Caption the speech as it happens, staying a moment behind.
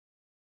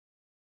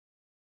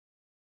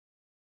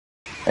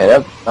Hey,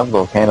 that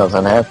volcano's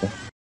unhappy.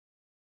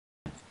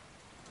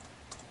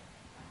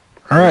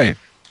 Alright,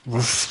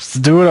 let's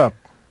do it up.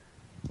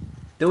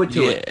 Do it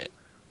to it.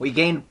 We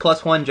gained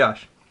 +1,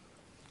 Josh.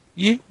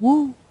 Yeah,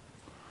 woo.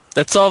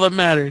 That's all that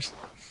matters.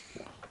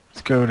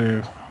 Let's go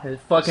to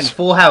It's fucking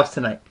full house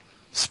tonight.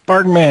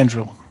 Spartan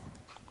Mandrill.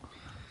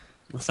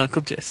 With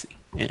Uncle Jesse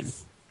and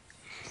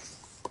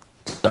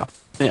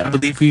stuff. Yeah, I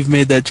believe we've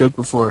made that joke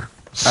before.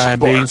 I'm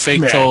being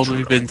fake told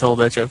we've been told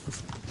that joke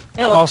before.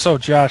 Also,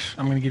 Josh,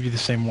 I'm going to give you the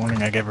same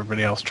warning I gave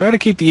everybody else. Try to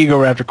keep the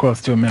Egoraptor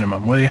quotes to a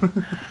minimum, will you?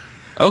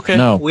 Okay.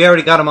 No. We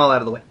already got them all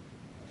out of the way.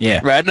 Yeah.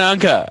 Right now,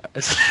 guys.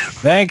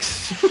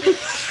 Thanks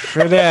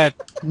for that.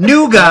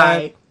 New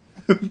guy!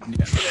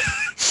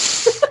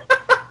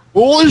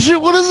 Holy shit,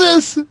 what is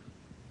this?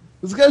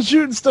 This guy's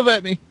shooting stuff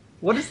at me.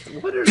 What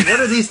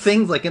are these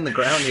things like in the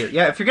ground here?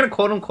 Yeah, if you're gonna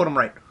quote them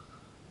right.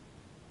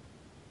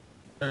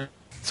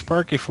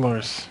 Sparky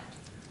floors.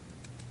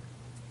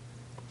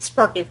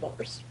 Sparky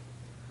floors.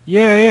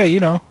 Yeah, you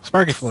know,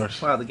 Sparky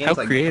floors. Wow, the How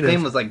creative.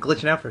 game was like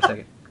glitching out for a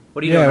second.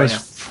 What are you doing right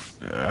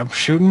now? I'm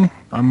shooting.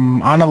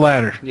 I'm on a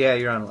ladder. Yeah,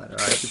 you're on a ladder.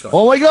 Alright, keep going.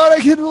 Oh my god, I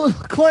can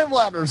climb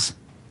ladders.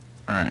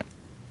 Alright.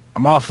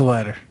 I'm off the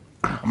ladder.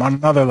 I'm on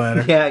another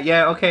ladder.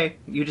 Yeah, okay.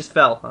 You just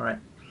fell. Alright.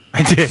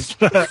 I did.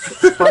 Sparky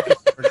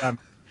floor time.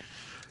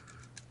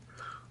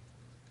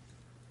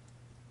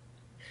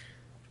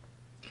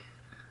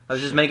 I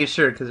was just making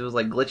sure because it was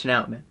like glitching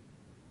out, man.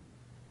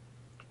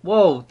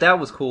 Whoa, that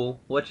was cool.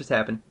 What just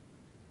happened?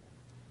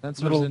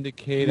 That's Little what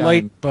indicate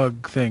light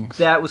bug things.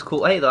 That was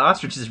cool. Hey, the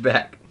ostriches are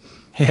back.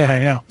 Yeah, I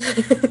know.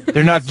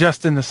 They're not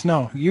just in the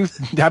snow.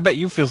 I bet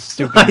you feel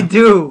stupid. I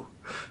do.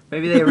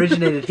 Maybe they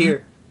originated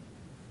here.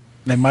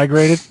 They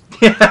migrated?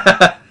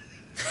 Yeah.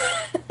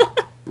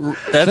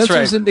 That's Sensors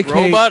right. indicate-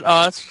 Robot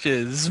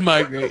ostriches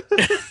migrate.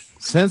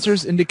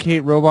 Sensors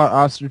indicate robot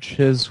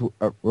ostriches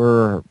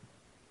are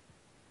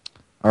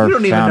You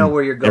don't even know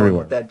where you're going everywhere.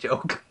 with that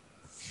joke.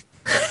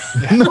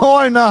 No,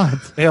 I'm not.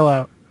 Bail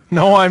out.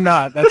 No, I'm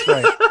not. That's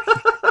right.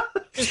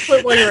 Just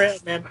quit where you're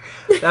at, man.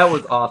 That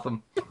was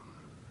awesome.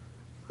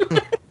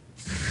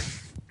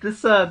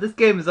 This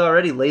game is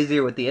already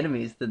lazier with the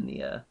enemies than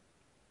the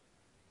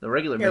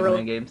regular Yeah, Mega really.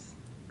 Man games.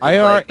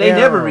 IR They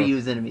never error.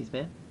 reuse enemies,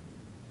 man.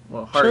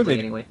 Well, Sure hardly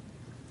they do. anyway.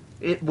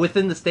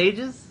 Within the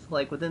stages,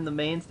 like within the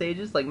main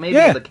stages, like maybe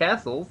Yeah. the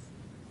castles,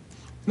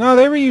 No,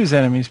 they reuse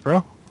enemies,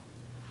 bro.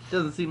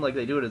 doesn't seem like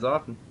they do it as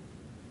often.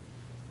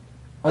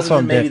 Also, Other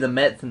I'm than maybe dead. the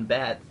Mets and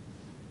Bats.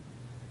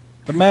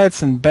 The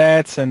mats and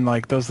bats and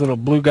like those little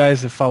blue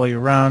guys that follow you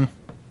around.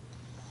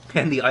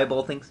 And the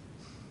eyeball things.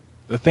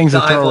 The things The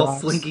that throw eyeball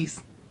rocks.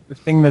 slinkies. The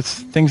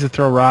things that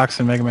throw rocks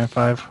in Mega Man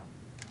 5.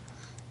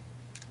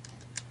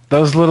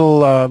 Those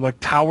little like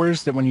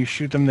towers that when you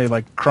shoot them they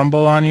like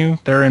crumble on you.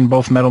 They're in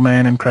both Metal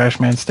Man and Crash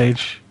Man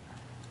stage.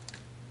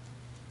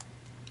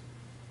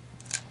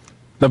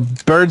 The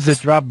birds that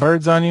drop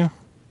birds on you.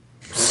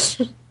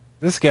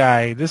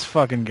 This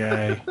fucking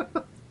guy.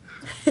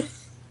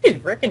 He's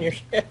wrecking your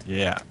shit.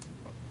 Yeah.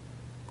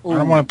 I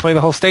don't want to play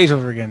the whole stage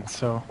over again,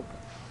 so.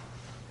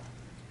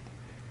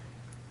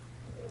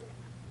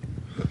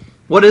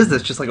 What is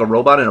this? Just like a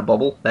robot in a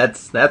bubble?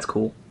 That's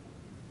cool.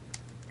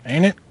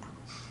 Ain't it?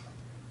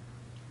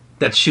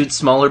 That shoots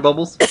smaller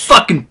bubbles?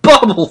 Fucking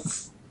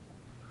bubbles!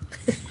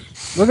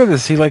 Look at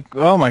this. He like,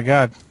 oh my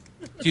god.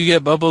 Do you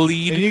get bubble And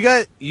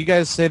lead? you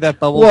guys say that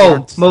bubbles Whoa,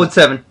 weren't mode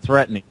 7.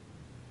 threatening.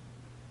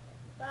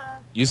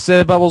 You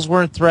said bubbles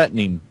weren't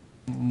threatening.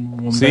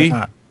 Well, See? they're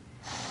not.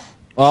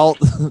 Well,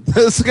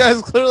 this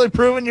guy's clearly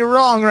proving you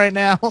wrong right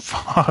now.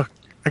 Fuck.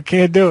 I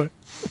can't do it.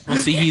 Well,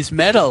 see, he's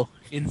metal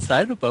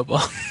inside a bubble.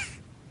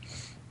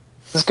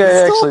 This guy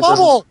It's still actually a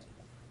bubble.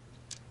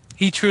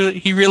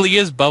 He really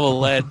is bubble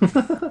led.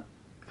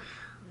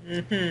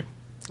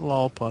 Mm-hmm.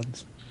 Lol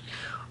puns.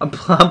 I'm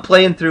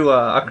playing through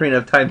Ocarina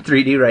of Time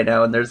 3D right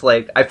now, and there's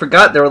like... I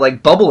forgot there were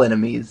like bubble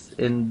enemies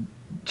in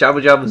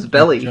Jabba Jabba's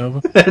belly.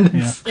 Jabba. And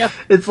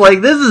it's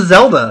like, this is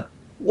Zelda.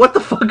 What the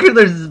fuck are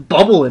there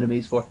bubble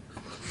enemies for?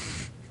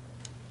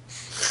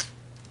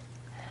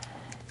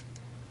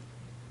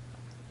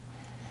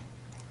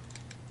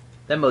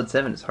 That mode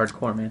 7 is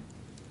hardcore, man.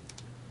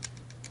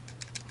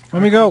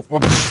 Let me go.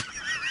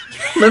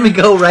 Let me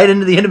go right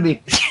into the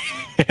enemy.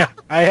 Yeah,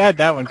 I had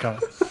that one coming.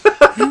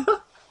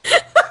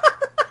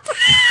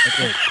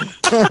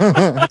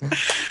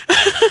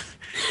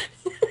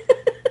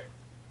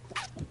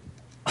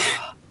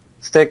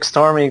 Stick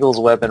Storm Eagle's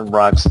weapon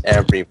rocks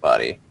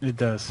everybody. It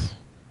does.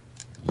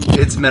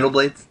 It's Metal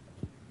Blades.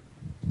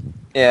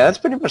 Yeah, that's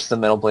pretty much the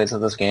Metal Blades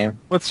of this game.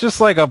 Well, it's just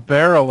like a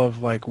barrel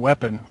of like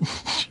weapon.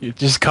 It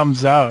just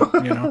comes out,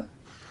 you know.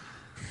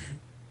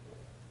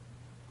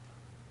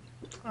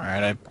 All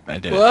right, I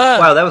did it. What?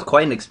 Wow, that was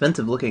quite an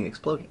expensive looking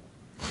explosion.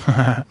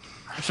 I'm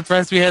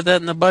surprised we had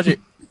that in the budget.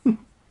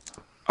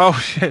 Oh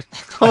shit!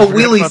 Oh, I forgot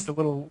wheelies. about the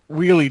little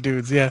wheelie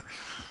dudes. Yeah,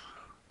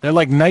 they're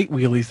like night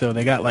wheelies though.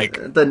 They got like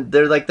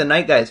They're like the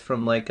night guys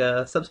from like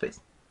Subspace.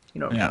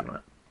 You know what I'm Yeah. talking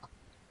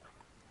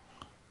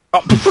about.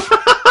 oh,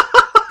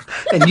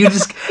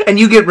 And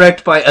you get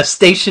wrecked by a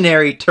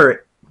stationary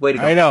turret. Way to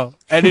go. I know,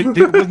 and it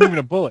wasn't even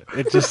a bullet.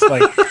 It just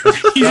like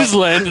You just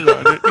landed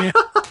on it.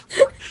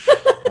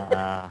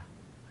 Yeah.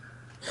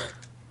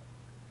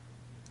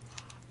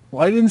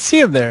 well, I didn't see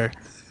him there.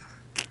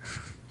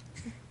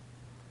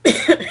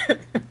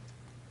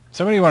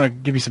 Somebody want to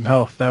give me some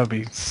health? That would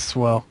be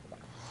swell.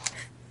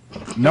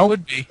 No,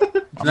 would be.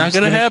 Not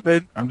gonna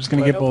happen. I'm just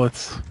gonna get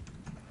bullets.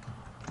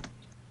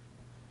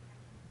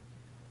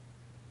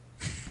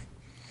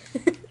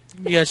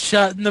 You got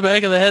shot in the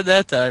back of the head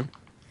that time.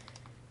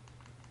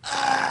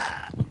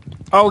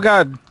 Oh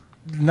god,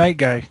 night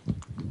guy.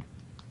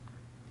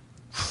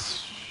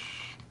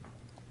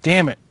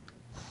 Damn it.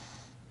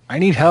 I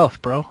need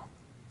health, bro.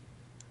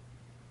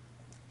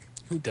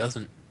 Who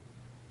doesn't?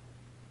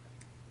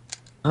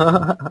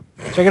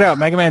 Check it out.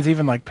 Mega Man's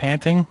even like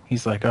panting.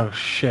 He's like, oh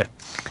shit.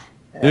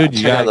 Dude,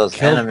 you check out got those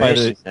killed by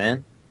animations,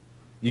 man.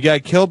 You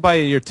got killed by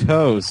your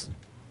toes.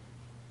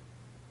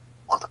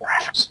 Look at the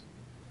graphics.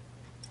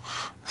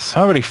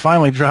 Somebody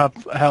finally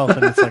dropped health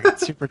and it's like a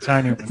super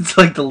tiny one. It's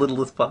like the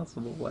littlest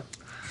possible one.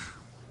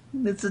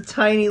 It's a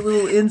tiny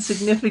little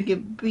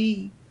insignificant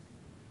bee.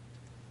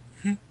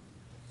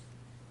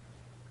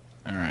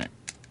 Alright.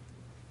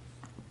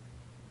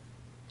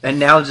 And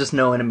now just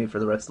no enemy for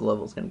the rest of the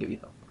level is going to give you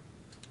help.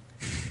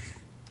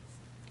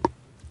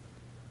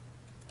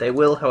 They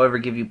will, however,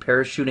 give you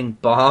parachuting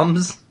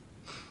bombs.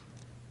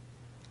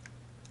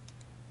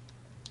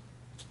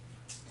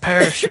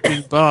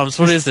 Parachuting bombs.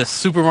 What is this?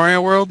 Super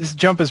Mario World? This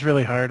jump is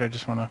really hard. I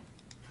just want to...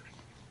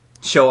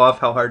 Show off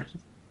how hard it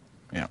is.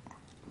 Yeah.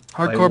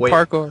 Hardcore Wait.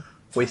 parkour.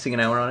 Wasting an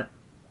hour on it.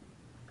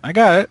 I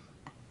got it.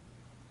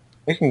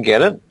 You can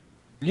get it.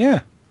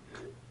 Yeah.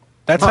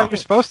 That's how you're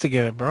supposed to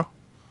get it, bro.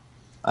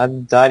 I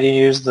thought you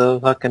used the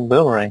fucking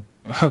boomerang.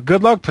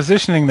 Good luck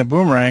positioning the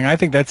boomerang. I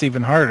think that's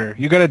even harder.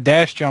 You gotta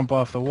dash jump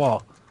off the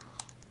wall.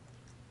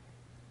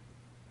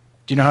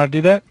 Do you know how to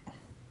do that?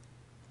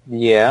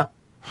 Yeah.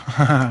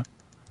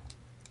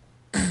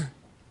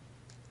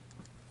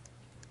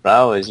 But I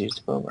always use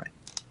the boomerang.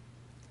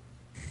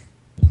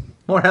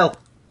 More health.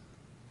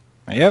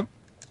 Yep.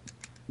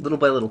 Little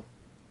by little.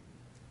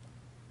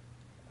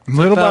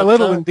 Little by About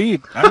little, time.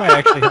 indeed. I might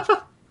actually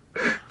have...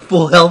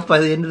 Full health by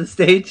the end of the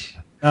stage.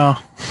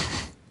 Oh.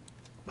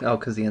 Oh,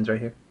 because the end's right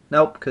here.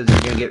 Nope, because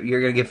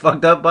you're gonna get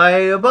fucked up by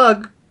a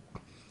bug.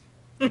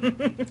 What?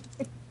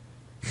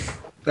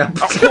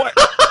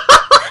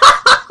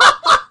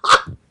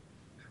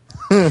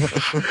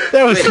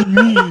 That was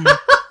mean.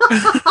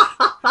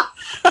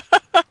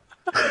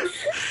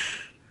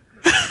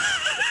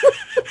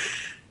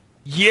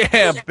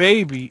 Yeah,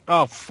 baby.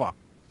 Oh, fuck.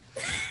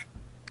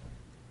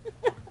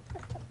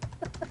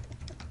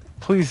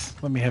 Please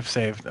let me have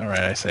saved. Alright,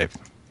 I saved.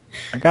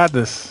 I got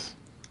this.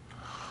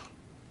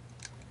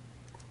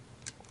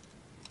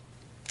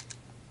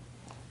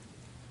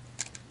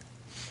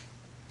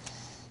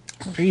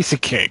 Piece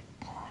of cake.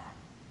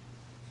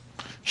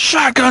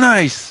 Shotgun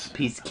ice!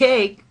 Piece of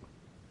cake.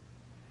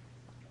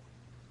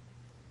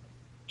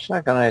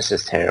 Shotgun ice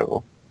is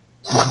terrible.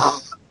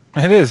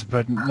 It is,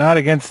 but not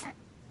against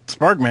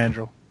Spark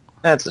Mandrill.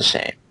 That's a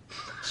shame.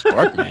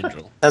 Spark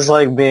Mandrill. That's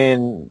like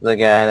being the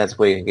guy that's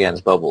weak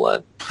against Bubble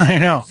Lead. I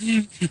know.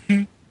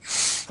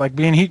 It's like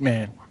being Heat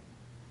Man.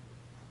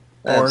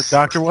 Or That's-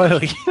 Dr.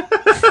 Wily.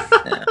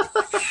 Yeah.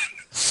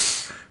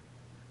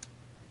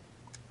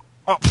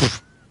 Oh,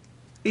 pff,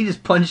 He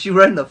just punched you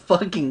right in the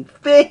fucking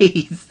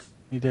face.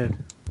 he did.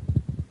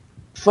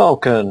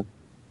 Falcon.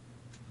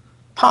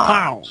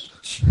 Pow!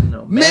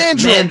 No,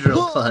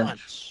 Mandrill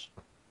punch.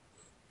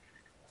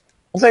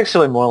 It's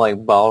actually more like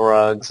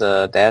Balrog's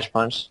dash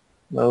punch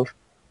move.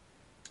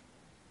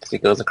 Because he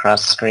goes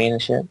across the screen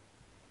and shit.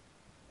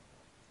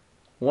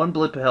 One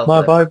blip of health. My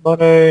left. fight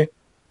buddy.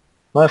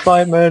 My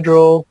fight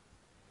Mandrill.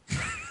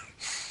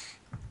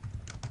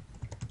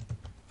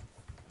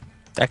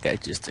 That guy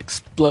just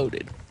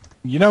exploded.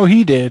 You know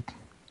he did.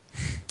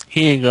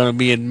 He ain't gonna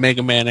be in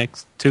Mega Man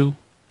X2.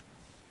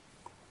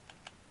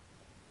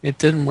 It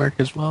didn't work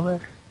as well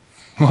there.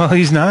 Well,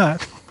 he's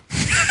not.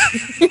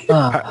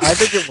 I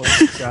think it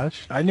was,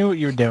 Josh. I knew what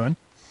you were doing.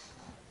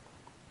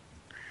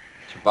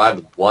 Survived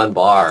with one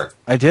bar.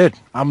 I did.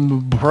 I'm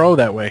a pro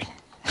that way.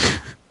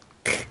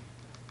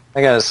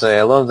 I gotta say,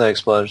 I love the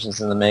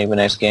explosions in the Mega Man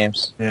X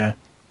games. Yeah.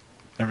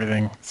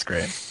 Everything. It's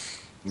great.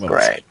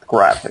 Great.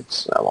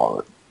 Graphics. I love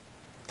it.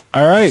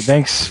 Alright,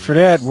 thanks for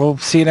that. We'll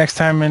see you next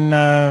time in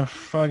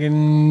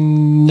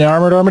fucking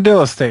Armored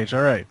Armadillo stage.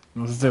 Alright,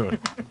 let's do it.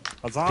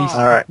 Peace.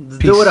 Alright. Let's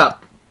do it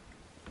up.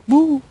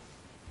 Woo!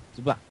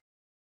 Goodbye.